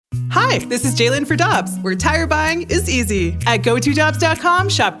Hi, this is Jalen for Dobbs, where tire buying is easy. At GoToDobbs.com,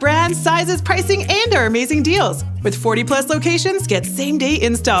 shop brands, sizes, pricing, and our amazing deals. With 40-plus locations, get same-day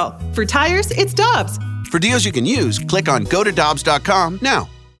install. For tires, it's Dobbs. For deals you can use, click on GoToDobbs.com now.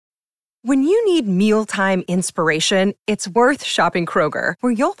 When you need mealtime inspiration, it's worth shopping Kroger,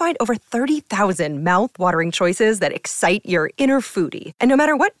 where you'll find over 30,000 mouth-watering choices that excite your inner foodie. And no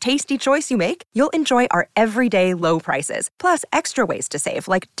matter what tasty choice you make, you'll enjoy our everyday low prices, plus extra ways to save,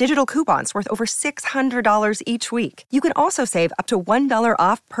 like digital coupons worth over $600 each week. You can also save up to $1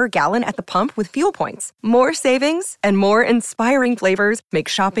 off per gallon at the pump with fuel points. More savings and more inspiring flavors make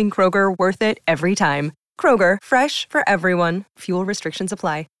shopping Kroger worth it every time. Kroger, fresh for everyone. Fuel restrictions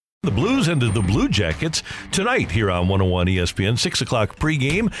apply. The Blues and the Blue Jackets tonight here on 101 ESPN, 6 o'clock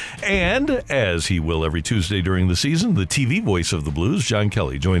pregame. And as he will every Tuesday during the season, the TV voice of the Blues, John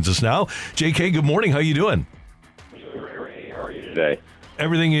Kelly, joins us now. JK, good morning. How you doing? How are you today?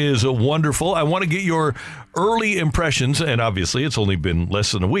 Everything is wonderful. I want to get your early impressions, and obviously it's only been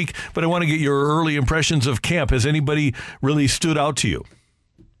less than a week, but I want to get your early impressions of camp. Has anybody really stood out to you?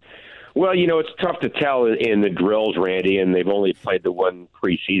 Well, it's tough to tell in the drills, Randy, and they've only played the one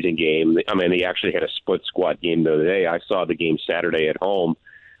preseason game. I mean, they actually had a split squad game the other day. I saw the game Saturday at home.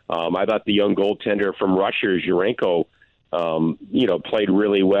 I thought the young goaltender from Russia, Zhurenko, played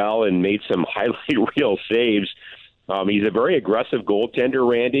really well and made some highlight reel saves. He's a very aggressive goaltender,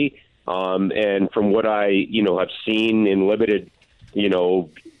 Randy, and from what I, have seen in limited,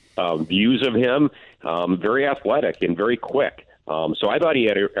 views of him, very athletic and very quick. So I thought he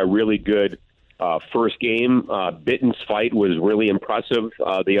had a really good first game. Bitten's fight was really impressive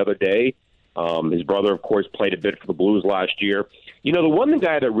the other day. His brother, of course, played a bit for the Blues last year. The one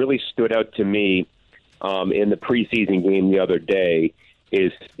guy that really stood out to me in the preseason game the other day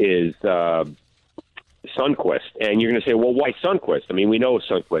is Sundqvist. And you're going to say, well, why Sundqvist? I mean, we know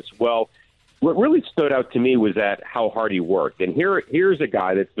Sundqvist. Well, what really stood out to me was that how hard he worked. And here's a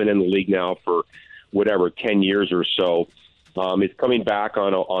guy that's been in the league now for 10 years or so. Is coming back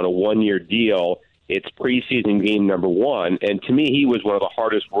on a one-year deal. It's preseason game number 1, and to me, he was one of the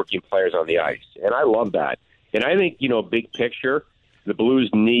hardest working players on the ice, and I love that. And I think, big picture, the Blues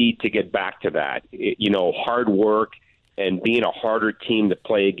need to get back to that. Hard work and being a harder team to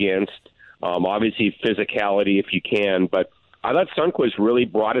play against. Obviously, physicality if you can, but I thought Sundqvist really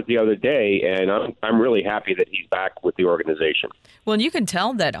brought it the other day, and I'm really happy that he's back with the organization. Well, and you can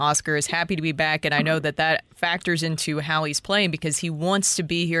tell that Oscar is happy to be back, and I know that factors into how he's playing because he wants to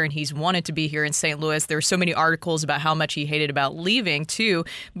be here and he's wanted to be here in St. Louis. There are so many articles about how much he hated about leaving, too.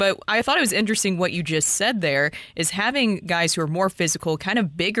 But I thought it was interesting what you just said there is having guys who are more physical, kind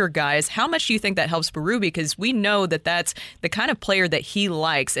of bigger guys. How much do you think that helps Berube? Because we know that that's the kind of player that he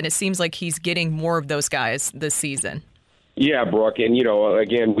likes, and it seems like he's getting more of those guys this season. Yeah, Brooke, and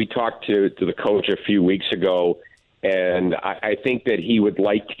again, we talked to the coach a few weeks ago, and I think that he would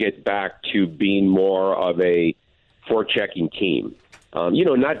like to get back to being more of a forechecking team.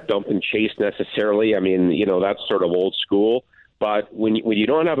 Not dump and chase necessarily. I mean, that's sort of old school. But when you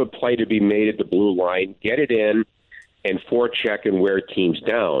don't have a play to be made at the blue line, get it in and forecheck and wear teams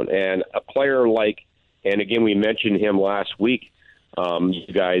down. And a player like, and again, we mentioned him last week,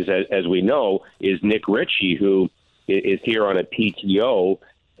 you guys, as we know, is Nick Ritchie, who is here on a PTO,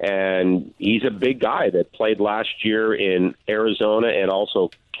 and he's a big guy that played last year in Arizona and also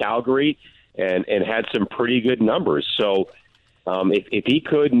Calgary and had some pretty good numbers. So if he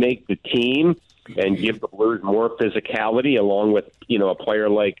could make the team and give the Blues more physicality along with, a player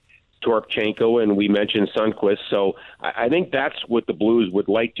like Toropchenko, and we mentioned Sundqvist. So I think that's what the Blues would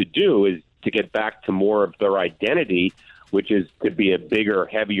like to do, is to get back to more of their identity, which is to be a bigger,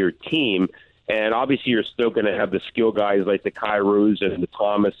 heavier team. And obviously, you're still going to have the skill guys like the Kyrous and the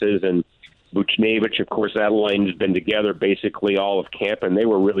Thomases and Buchnevich. Of course, that line has been together basically all of camp, and they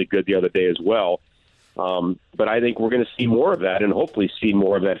were really good the other day as well. But I think we're going to see more of that and hopefully see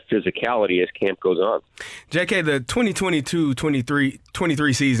more of that physicality as camp goes on. JK, the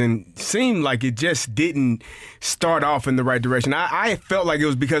 2022-23 season seemed like it just didn't start off in the right direction. I felt like it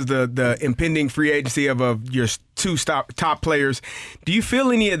was because the impending free agency of your two top players. Do you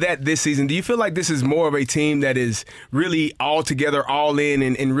feel any of that this season? Do you feel like this is more of a team that is really all together, all in,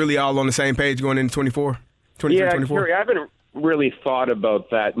 and really all on the same page going into 24? Yeah, Kerry, I haven't really thought about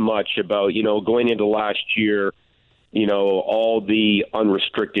that much about, going into last year, all the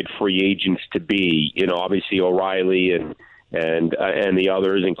unrestricted free agents to be, obviously O'Reilly and the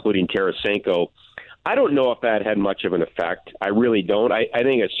others, including Tarasenko. I don't know if that had much of an effect. I really don't. I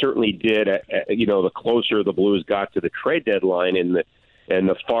think it certainly did. The closer the Blues got to the trade deadline and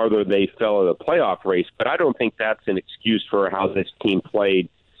the farther they fell in the playoff race. But I don't think that's an excuse for how this team played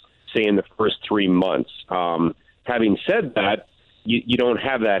say, in the first 3 months. Having said that, you don't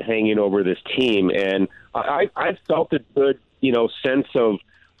have that hanging over this team, and I felt a good, sense of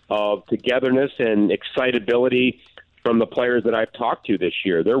togetherness and excitability from the players that I've talked to this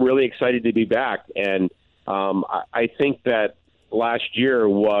year. They're really excited to be back, and I think that last year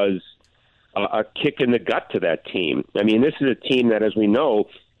was a kick in the gut to that team. I mean, this is a team that, as we know,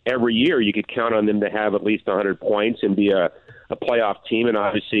 every year you could count on them to have at least 100 points and be a playoff team, and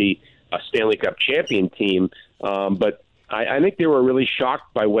obviously a Stanley Cup champion team. But I think they were really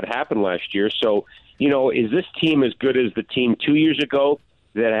shocked by what happened last year. So, is this team as good as the team 2 years ago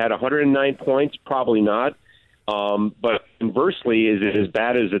that had 109 points? Probably not. But conversely, is it as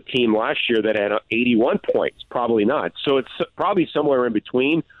bad as a team last year that had 81 points? Probably not. So it's probably somewhere in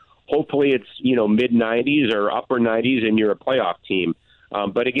between. Hopefully it's, mid-90s or upper 90s and you're a playoff team.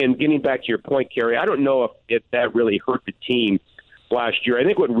 But again, getting back to your point, Carrie, I don't know if that really hurt the team last year. I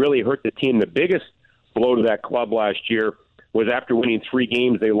think what really hurt the team, the biggest blow to that club last year, was after winning 3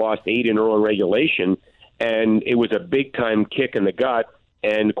 games, they lost 8 in early regulation, and it was a big-time kick in the gut,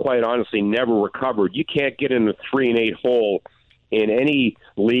 and quite honestly never recovered. You can't get in the 3-8 hole in any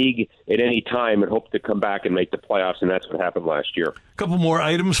league at any time and hope to come back and make the playoffs, and that's what happened last year. A couple more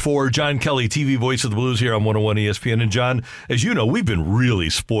items for John Kelly, TV voice of the Blues here on 101 ESPN. And John, as you know, we've been really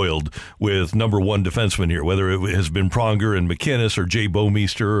spoiled with number one defensemen here, whether it has been Pronger and McInnes or Jay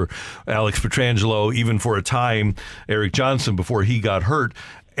Bouwmeester or Alex Pietrangelo, even for a time, Eric Johnson before he got hurt.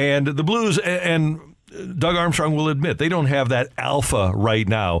 And the Blues and Doug Armstrong will admit they don't have that alpha right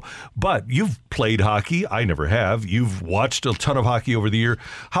now, but you've played hockey. I never have. You've watched a ton of hockey over the years.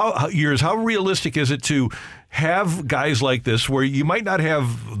 How realistic is it to have guys like this where you might not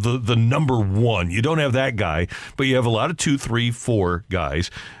have the number one? You don't have that guy, but you have a lot of 2, 3, 4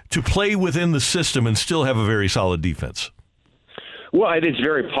 guys to play within the system and still have a very solid defense. Well, it's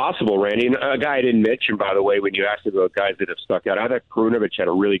very possible, Randy. And a guy I didn't mention, by the way, when you asked about guys that have stuck out, I thought Perunovic had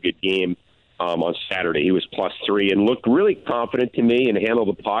a really good game on Saturday. He was +3 and looked really confident to me and handled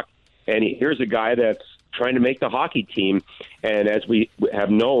the puck. And here's a guy that's trying to make the hockey team. And as we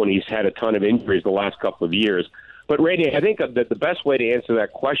have known, he's had a ton of injuries the last couple of years. But, Randy, I think that the best way to answer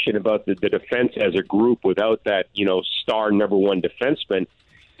that question about the defense as a group without that, star number one defenseman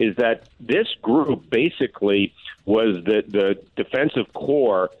is that this group basically was the defensive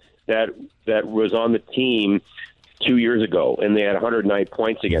core that was on the team 2 years ago, and they had 109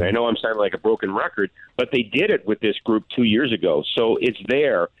 points again. I know I'm sounding like a broken record, but they did it with this group 2 years ago. So it's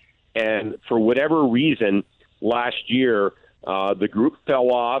there. And for whatever reason, last year, the group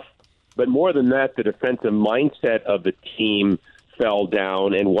fell off. But more than that, the defensive mindset of the team fell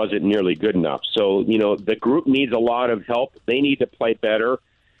down and wasn't nearly good enough. So, the group needs a lot of help. They need to play better.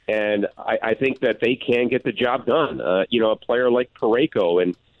 And I think that they can get the job done. A player like Parayko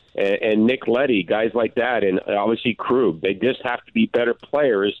and Nick Leddy, guys like that, and obviously Krug. They just have to be better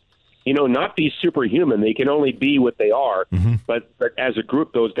players, not be superhuman. They can only be what they are. Mm-hmm. But as a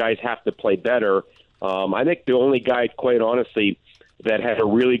group, those guys have to play better. I think the only guy, quite honestly, that had a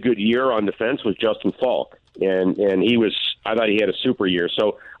really good year on defense was Justin Falk. And I thought he had a super year.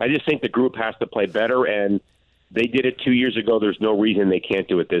 So I just think the group has to play better, and they did it 2 years ago. There's no reason they can't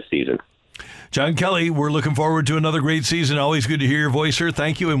do it this season. John Kelly, we're looking forward to another great season. Always good to hear your voice, sir.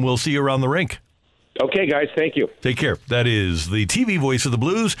 Thank you, and we'll see you around the rink. Okay, guys. Thank you. Take care. That is the TV voice of the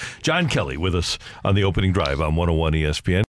Blues, John Kelly, with us on the opening drive on 101 ESPN.